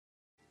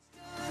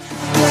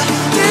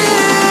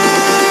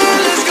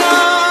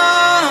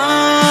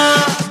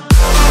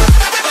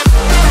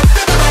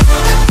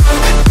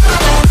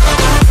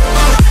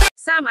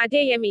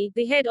Adeyemi,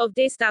 the head of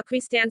Daystar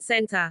Christian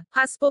Center,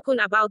 has spoken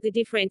about the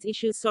different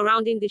issues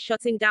surrounding the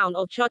shutting down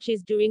of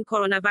churches during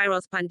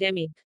coronavirus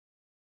pandemic.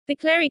 The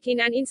cleric, in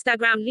an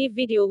Instagram live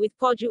video with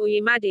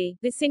Adeyemi,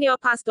 the senior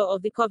pastor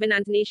of the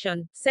Covenant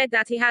Nation, said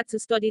that he had to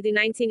study the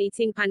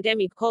 1918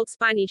 pandemic called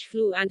Spanish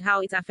flu and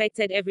how it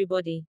affected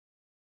everybody.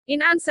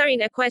 In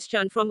answering a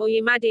question from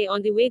Adeyemi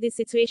on the way the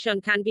situation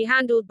can be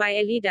handled by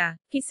a leader,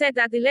 he said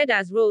that the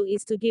leader's role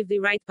is to give the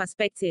right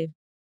perspective.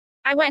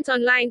 I went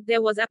online, there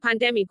was a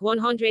pandemic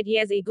 100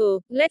 years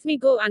ago, let me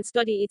go and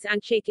study it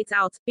and check it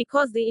out,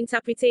 because the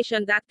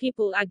interpretation that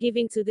people are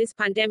giving to this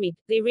pandemic,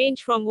 they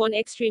range from one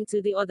extreme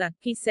to the other,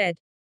 he said.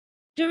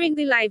 During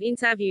the live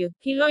interview,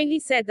 he loyally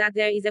said that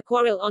there is a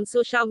quarrel on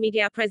social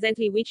media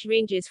presently which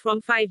ranges from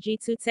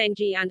 5G to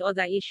 10G and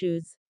other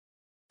issues.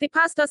 The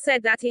pastor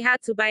said that he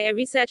had to buy a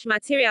research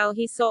material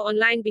he saw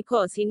online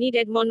because he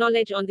needed more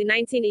knowledge on the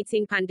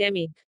 1918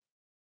 pandemic.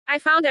 I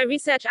found a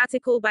research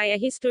article by a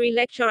history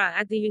lecturer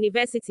at the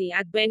university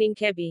at Benin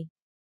Kebbi.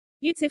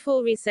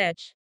 Beautiful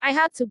research. I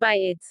had to buy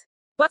it.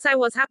 But I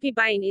was happy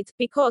buying it,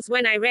 because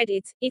when I read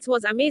it, it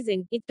was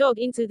amazing. It dug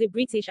into the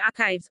British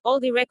archives,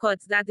 all the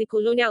records that the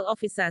colonial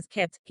officers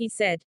kept, he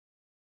said.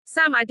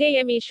 Sam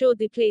Adeyemi showed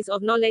the place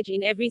of knowledge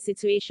in every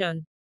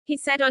situation. He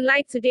said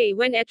unlike today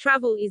when air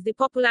travel is the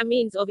popular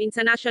means of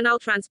international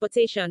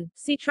transportation,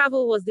 sea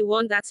travel was the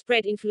one that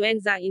spread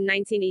influenza in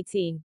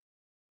 1918.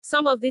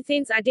 Some of the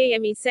things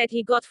Adeyemi said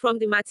he got from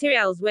the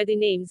materials were the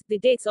names, the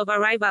dates of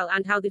arrival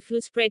and how the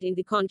flu spread in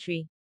the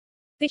country.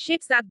 The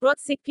ships that brought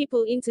sick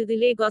people into the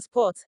Lagos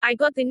port, I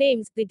got the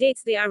names, the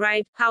dates they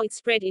arrived, how it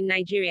spread in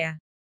Nigeria.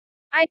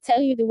 I tell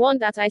you the one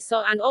that I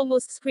saw and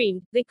almost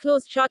screamed, they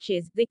closed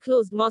churches, they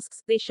closed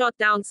mosques, they shut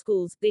down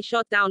schools, they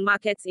shut down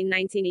markets in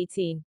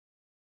 1918.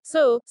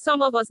 So,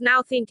 some of us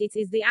now think it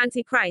is the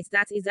Antichrist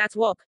that is at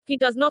work. He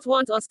does not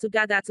want us to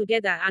gather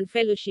together and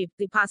fellowship,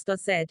 the pastor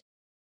said.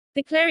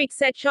 The cleric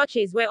said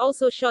churches were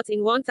also shut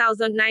in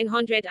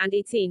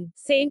 1918,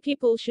 saying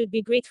people should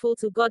be grateful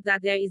to God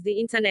that there is the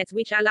internet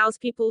which allows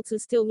people to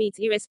still meet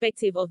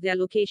irrespective of their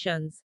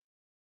locations.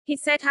 He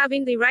said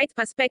having the right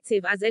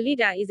perspective as a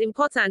leader is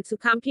important to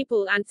calm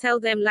people and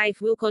tell them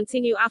life will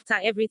continue after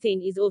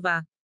everything is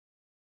over.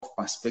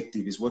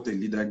 Perspective is what a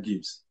leader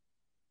gives.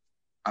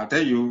 I'll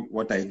tell you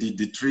what I did,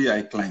 the tree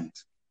I climbed.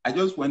 I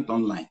just went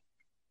online.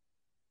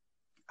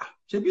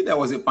 Maybe there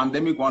was a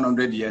pandemic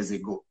 100 years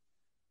ago.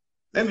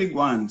 Let me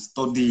go and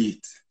study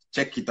it,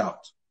 check it out.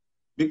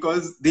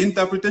 Because the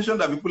interpretation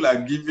that people are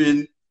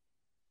giving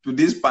to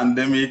this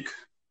pandemic,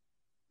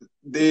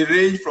 they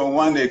range from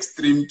one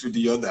extreme to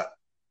the other.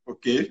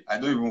 Okay, I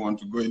don't even want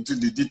to go into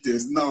the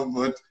details now,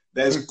 but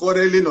there's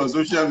quarreling on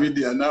social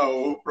media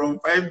now from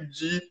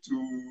 5G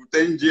to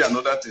 10G and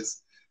other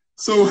things.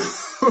 So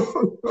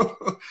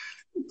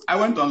I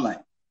went online.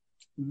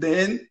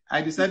 Then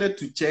I decided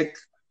to check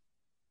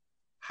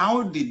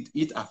how did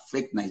it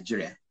affect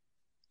Nigeria.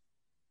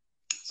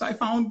 So I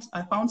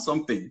found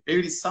something, a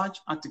research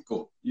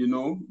article,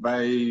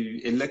 by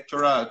a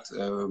lecturer at,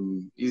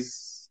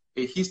 is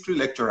a history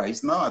lecturer.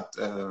 He's now at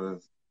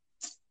the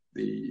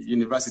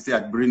university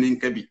at Benin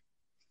Kebbi.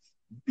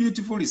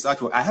 Beautiful research.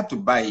 I had to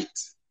buy it.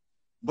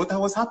 But I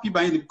was happy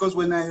buying it because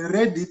when I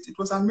read it, it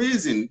was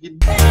amazing.